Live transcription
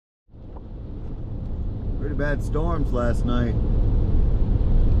Pretty bad storms last night.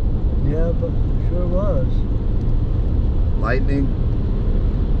 Yeah, but sure was. Lightning,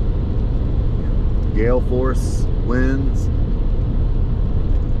 gale force winds.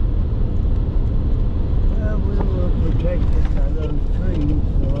 Well, we were protected by those trees,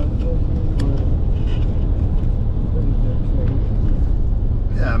 so I guess we were in pretty good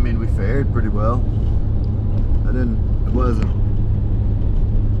shape. Yeah, I mean, we fared pretty well. It wasn't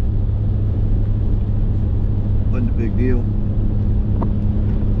a big deal.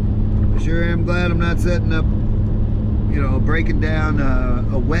 I sure am glad I'm not setting up, breaking down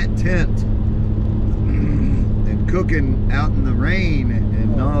a wet tent and cooking out in the rain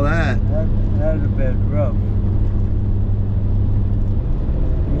and all that. That'd have been rough.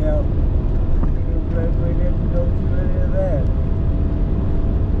 Yeah, sure glad we didn't go through any of that.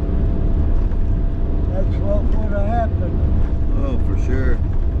 That's what would have happened. Oh, for sure.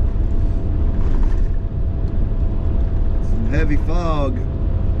 Some heavy fog.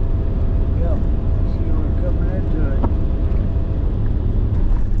 Yeah, see we're coming into it.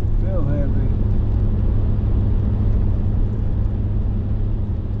 Real heavy.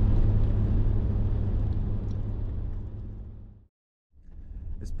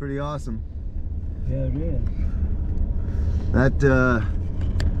 It's pretty awesome. Yeah, it is.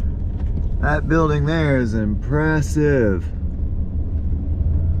 That building there is impressive.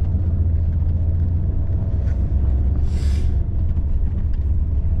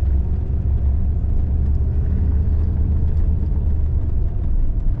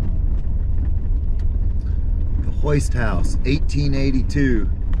 The Hoist House, 1882.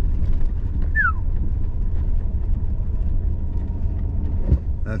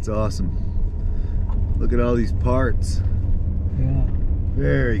 That's awesome. Look at all these parts. Yeah.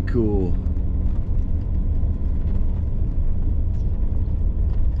 Very cool.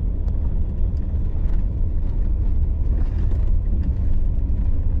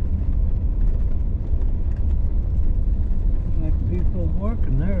 Like people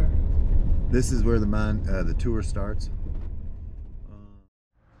working there. This is where the tour starts.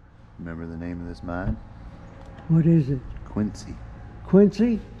 Remember the name of this mine? What is it? Quincy.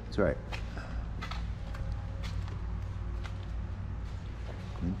 Quincy? That's right.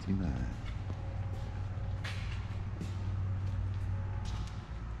 Quincy mine.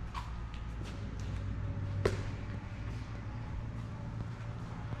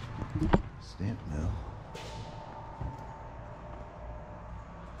 Stamp mill.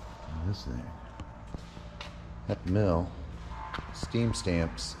 And this thing. At the mill, steam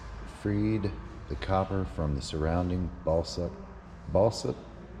stamps freed the copper from the surrounding balsa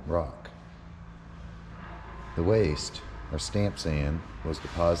rock. The waste, or stamp sand, was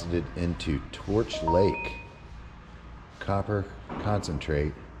deposited into Torch Lake. Copper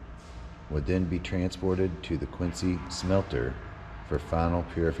concentrate would then be transported to the Quincy smelter for final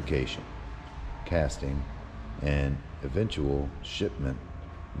purification, casting, and eventual shipment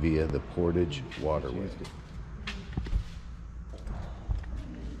via the Portage waterway.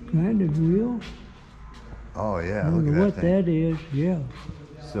 Grinded wheel? Oh yeah, I look don't at know that what thing. that is, yeah.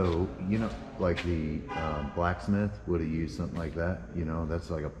 So, like the blacksmith would have used something like that, that's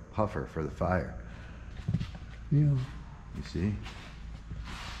like a puffer for the fire. Yeah. You see?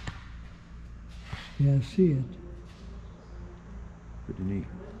 Yeah, I see it. Pretty neat.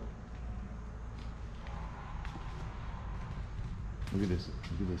 Look at this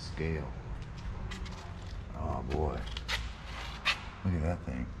scale. Oh boy. Look at that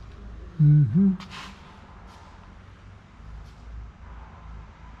thing. Mm-hmm.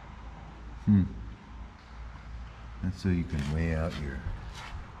 That's so you can weigh out your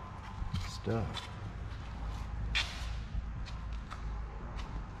stuff.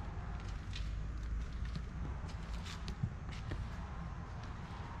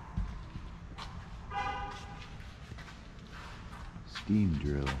 Steam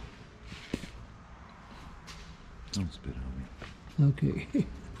drill. Don't spit on me. Okay.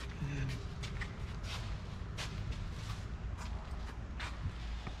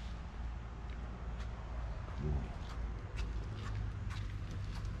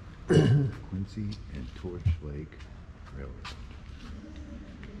 Quincy and Torch Lake Railroad.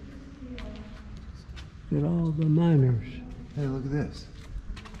 Look at all the miners. Hey, look at this.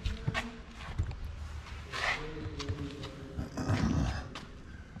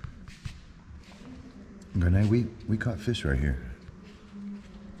 Renee, we caught fish right here.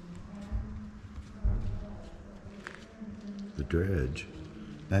 The dredge.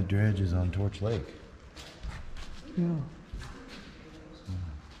 That dredge is on Torch Lake. Yeah.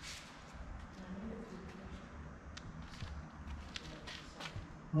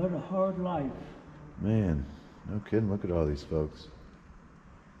 What a hard life. Man, no kidding. Look at all these folks.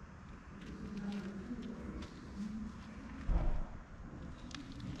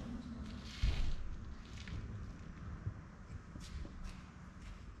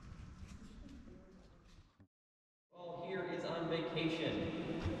 All here is on vacation.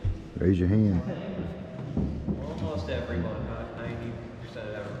 Raise your hand. Almost everyone, about 90% of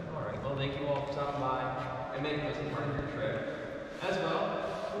everyone. All right, well, thank you all for stopping by and making us a part of your trip. As well,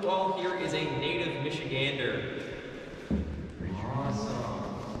 who all here is a native Michigander? Awesome.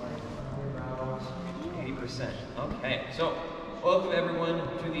 Around 80%. Okay, so welcome everyone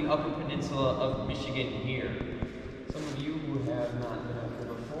to the Upper Peninsula of Michigan here. Some of you who have not been up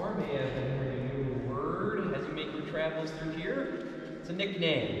here before may have been hearing a new word as you make your travels through here. It's a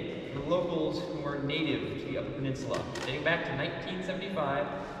nickname for the locals who are native to the Upper Peninsula. Dating back to 1975,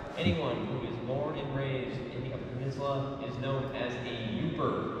 anyone who is born and raised in the Upper Peninsula is known as a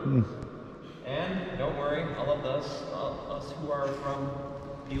Youper. And don't worry, all of us who are from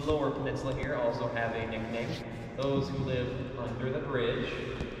the Lower Peninsula here also have a nickname. Those who live under the bridge,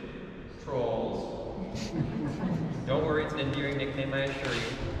 trolls. Don't worry, it's an endearing nickname, I assure you.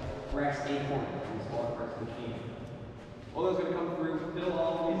 Brass acorn from the smaller parts of the machine. Oil's going to come through, fill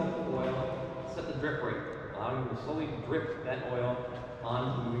all these up with oil, set the drip rate, allowing you to slowly drip that oil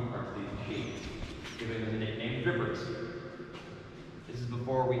onto the moving parts of these machines, giving them the nickname drippers. This is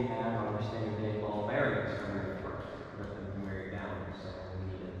before we had our standard day ball bearings for moving parts to prevent them from wearing down. So we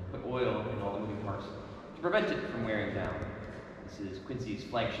need to put oil in all the moving parts to prevent it from wearing down. This is Quincy's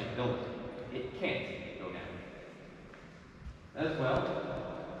flagship building. It can't go down. As well,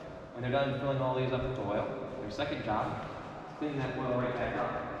 when they're done filling all these up with oil, their second job is cleaning that oil right back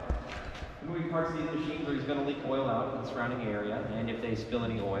up. The moving parts of these machines are going to leak oil out in the surrounding area, and if they spill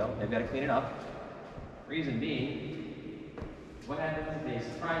any oil, they've got to clean it up. Reason being, what happens if a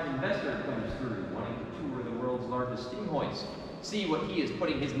surprise investor comes through wanting to tour the world's largest steam hoist, see what he is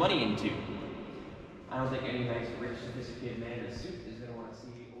putting his money into? I don't think any nice, rich, sophisticated man in a suit is going to want to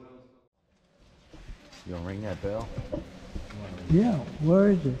see oil spill. You gonna ring that bell? Yeah,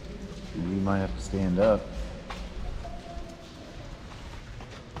 where is it? You might have to stand up.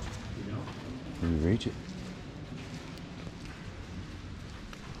 Can you reach it?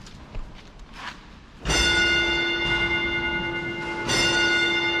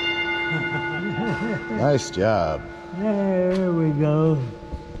 Nice job. There we go.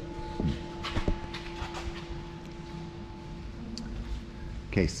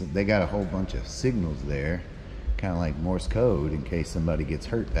 Okay, so they got a whole bunch of signals there, kind of like Morse code, in case somebody gets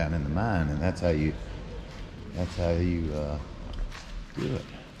hurt down in the mine, and that's how you do it.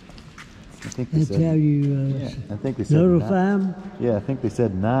 I think they That's said, how you yeah, I think they said notify nine. them? Yeah, I think they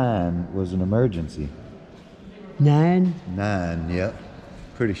said 9 was an emergency. 9? 9, yep.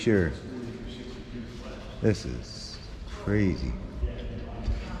 Pretty sure. This is crazy.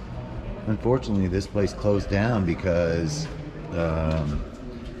 Unfortunately, this place closed down because the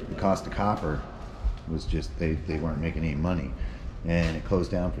cost of copper was just, they weren't making any money. And it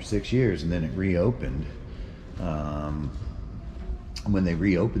closed down for 6 years, and then it reopened. When they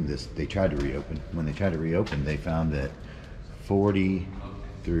reopened this, they tried to reopen. When they tried to reopen, they found that 40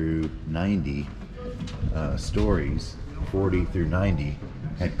 through 90 stories, 40 through 90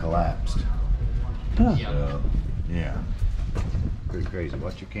 had collapsed. Huh. So, yeah, pretty crazy.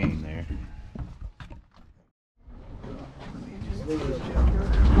 Watch your cane there.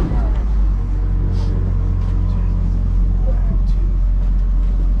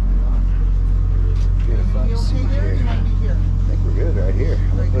 Get a front seat here. I think we're good right here.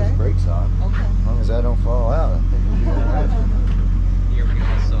 I'm gonna put the brakes on. Okay. As long as I don't fall out, I think we'll be all right. Here we go,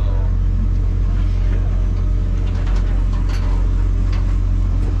 so...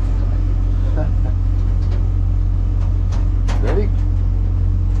 Ready?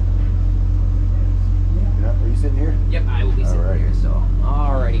 Yeah, are you sitting here? Yep, I will be sitting Alright. here, so.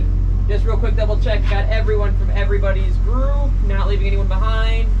 Alrighty. Just real quick double check, got everyone from everybody's group, not leaving anyone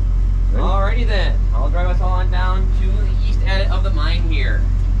behind. Ready? Alrighty then, I'll drive us all on down to the east end of the mine here.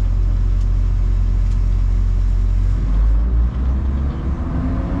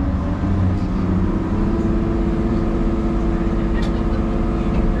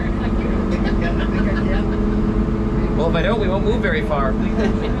 Well, if I don't, we won't move very far.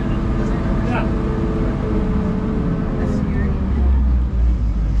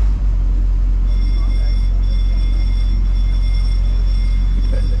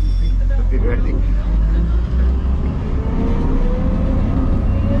 You ready?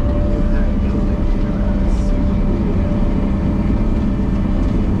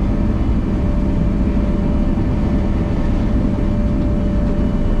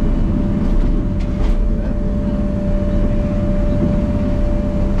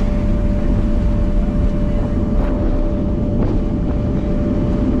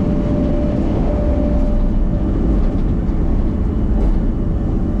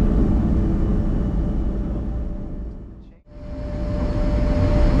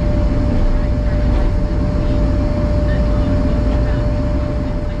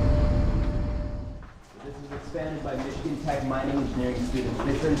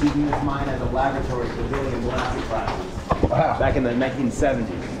 they started using this mine as a laboratory for drilling and blasting classes. Wow. Back in the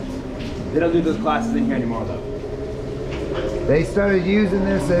 1970s. They don't do those classes in here anymore though. They started using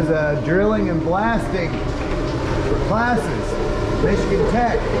this as a drilling and blasting for classes. Michigan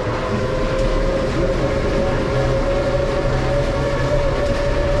Tech.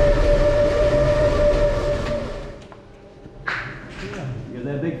 You got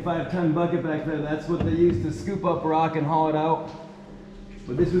that big 5-ton bucket back there, that's what they used to scoop up rock and haul it out.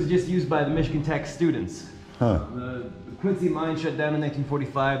 But this was just used by the Michigan Tech students. Huh. The Quincy mine shut down in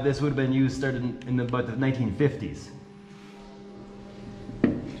 1945. This would have been used started in about the 1950s.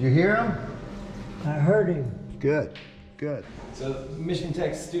 Did you hear him? I heard him. Good. Good. So Michigan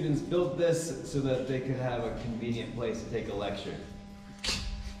Tech students built this so that they could have a convenient place to take a lecture.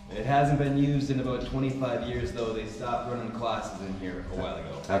 It hasn't been used in about 25 years though. They stopped running classes in here a while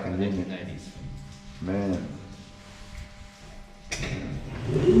ago, back in the 1990s. Man.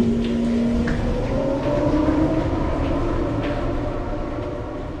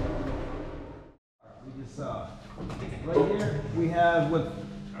 We just saw right here we have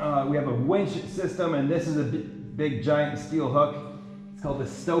a winch system, and this is a big giant steel hook. It's called the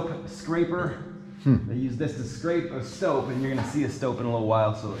stope scraper. They use this to scrape a stope, and you're going to see a stope in a little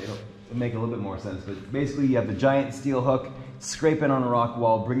while, so it'll make a little bit more sense. But basically, you have the giant steel hook scraping on a rock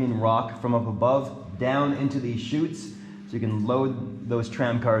wall, bringing rock from up above down into these chutes, so you can load those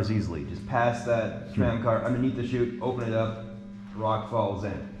tram cars easily. Just pass that tram car underneath the chute, open it up, rock falls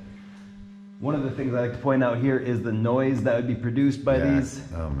in. One of the things I like to point out here is the noise that would be produced by these.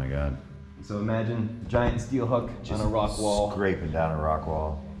 Oh my God. So imagine giant steel hook on a rock wall. Scraping down a rock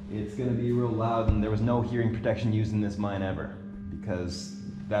wall. It's going to be real loud, and there was no hearing protection used in this mine ever, because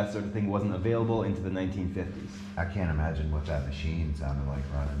that sort of thing wasn't available into the 1950s. I can't imagine what that machine sounded like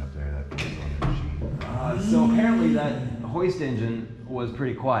running up there, that machine. So apparently that hoist engine was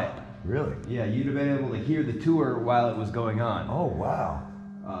pretty quiet. Really? Yeah, you'd have been able to hear the tour while it was going on. Oh, wow.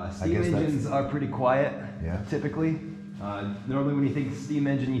 Steam engines are pretty quiet, typically. Normally when you think steam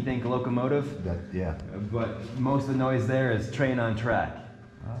engine, you think locomotive. Yeah. But most of the noise there is train on track.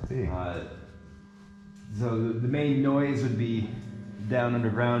 I see. So the main noise would be down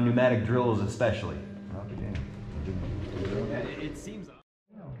underground, pneumatic drills especially. I'll be damned. Yeah, it seems...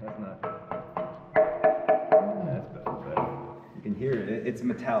 That's not... That's better. You can hear it. It's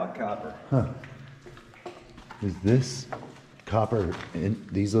metallic copper. Huh. Is this copper in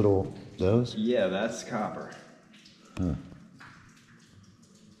these little, those? Yeah, that's copper. Huh.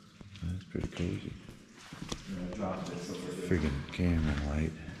 That's pretty crazy. Drop this over there. Freaking camera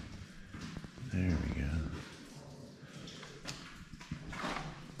light. There we go.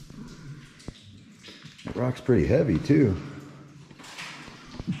 That rock's pretty heavy too.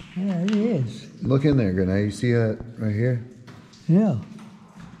 Yeah, it is. Look in there, Grenade. You see that right here? Yeah,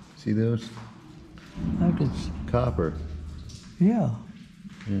 See those? I could. Copper. Yeah.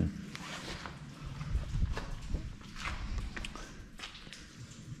 Yeah.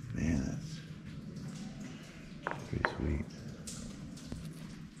 Man, that's pretty sweet.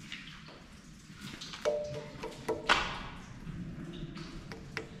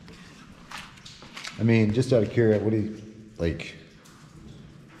 I mean, just out of curiosity, what do you, like,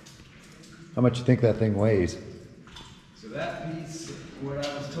 how much you think that thing weighs? So that piece, what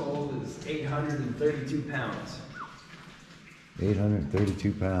I was told, is 832 pounds.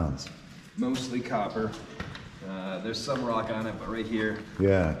 832 pounds. Mostly copper. There's some rock on it, but right here,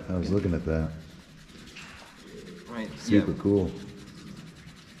 Yeah, I was looking at that. right, Super cool.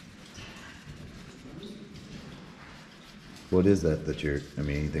 What is that you're, I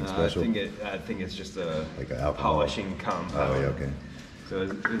mean, anything special? I think it's just a Like an alcohol? polishing compound. Oh, yeah, okay. So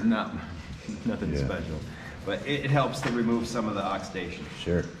it's not nothing Yeah. special, but it helps to remove some of the oxidation.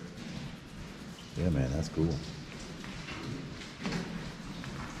 Sure. Yeah, man, that's cool.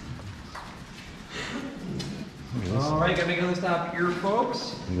 Look at this. All right, gotta make another stop here,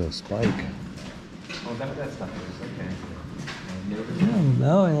 folks. Look at that spike. Oh, that stuff is okay.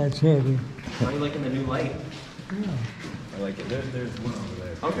 No, that's heavy. How are you liking the new light? I like it. There's one over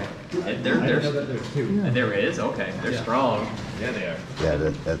there. Okay. There's two. There is? Okay. They're strong. Yeah, they are.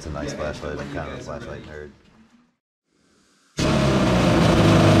 Yeah, that's a nice flashlight. I'm kind of a flashlight nerd.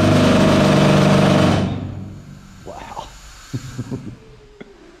 Wow.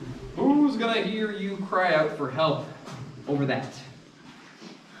 Who's gonna hear you cry out for help over that?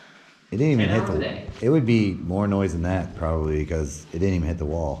 It didn't even 10 hit hours a the. day. It would be more noise than that probably because it didn't even hit the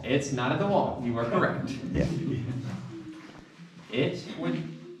wall. It's not at the wall. You are correct. Yeah. It would.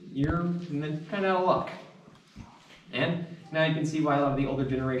 You're kind of out of luck. And now you can see why a lot of the older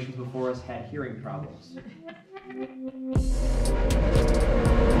generations before us had hearing problems.